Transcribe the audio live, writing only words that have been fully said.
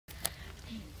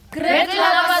Great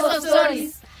lovers of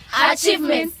stories,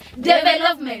 achievements,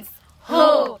 developments.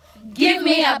 Ho, give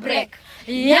me a break.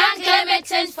 Young climate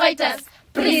change fighters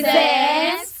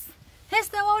presents. As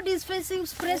the world is facing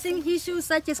pressing issues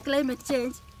such as climate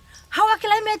change, our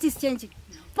climate is changing.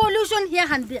 Pollution here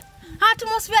and there.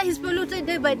 Atmosphere is polluted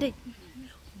day by day.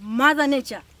 Mother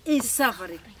Nature is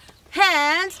suffering.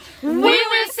 Hence, we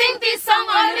will sing this song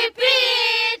on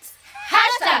repeat.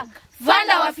 Hashtag Fund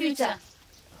Our Future.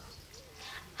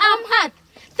 I'm Earth,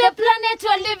 the planet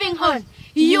you're living on.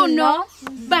 You know,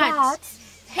 but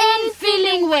ain't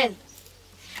feeling well.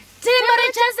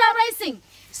 Temperatures are rising.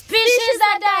 Species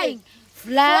are dying.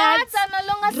 Floods are no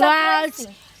longer droughts,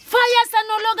 surprising. fires are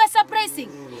no longer surprising.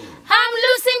 I'm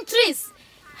losing trees.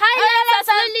 Highlands are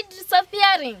slowly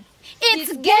disappearing.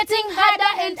 It's getting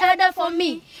harder and harder for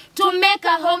me to make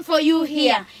a home for you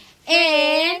here.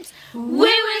 And we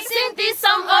will sing this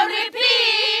song on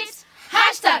repeat.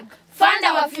 Hashtag Fund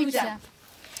Our Future.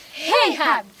 Hey,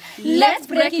 Hub, let's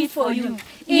break it for you.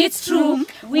 It's true,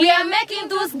 we are making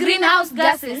those greenhouse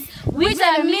gases which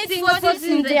are emitting fossils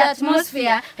in the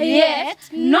atmosphere, yet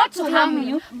not to harm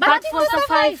you, but for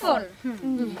survival.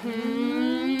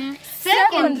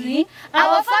 Secondly,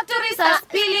 our factories are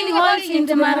spilling oil in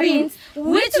the marines,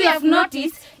 which we have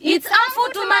noticed it's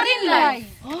harmful to marine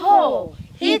life. Oh,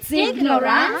 it's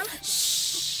ignorance.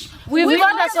 Shh. We've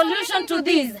got a solution to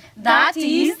this. That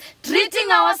is treating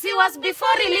our sewers before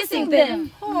releasing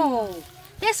them. oh,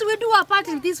 yes, we do our part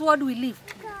in this world we live.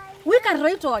 We can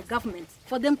write to our government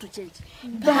for them to change.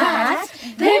 But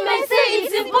they may say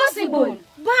it's impossible.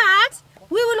 But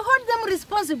we will hold them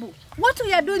responsible. What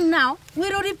we are doing now, we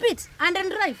will repeat and then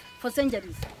drive for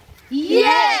centuries.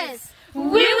 Yes, we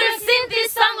will sing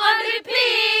this song on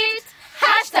repeat.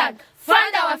 Hashtag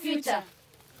Fund Our Future.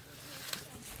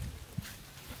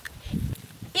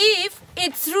 If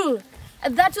it's true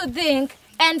that you think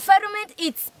environment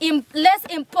is less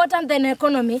important than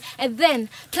economy, and then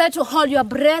try to hold your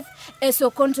breath as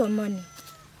you count your money.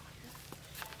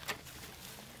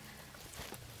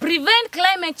 Prevent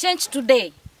climate change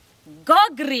today. Go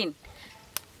green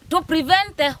to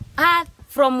prevent the earth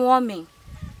from warming.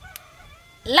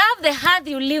 Love the earth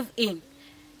you live in.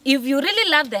 If you really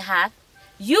love the earth,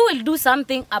 you will do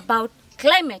something about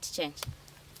climate change.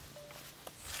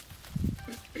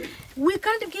 We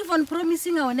can't keep on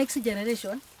promising our next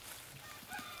generation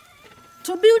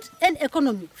to build an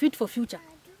economy fit for future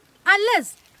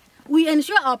unless we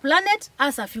ensure our planet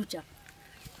has a future.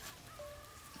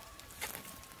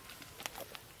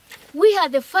 We are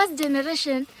the first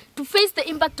generation to face the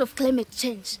impact of climate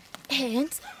change. And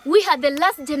we are the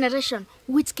last generation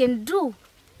which can do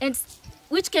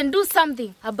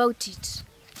something about it.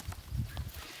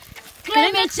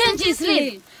 Climate change is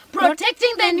real.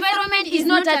 Protecting the environment is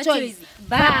not a choice,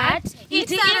 but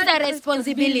it is a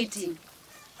responsibility.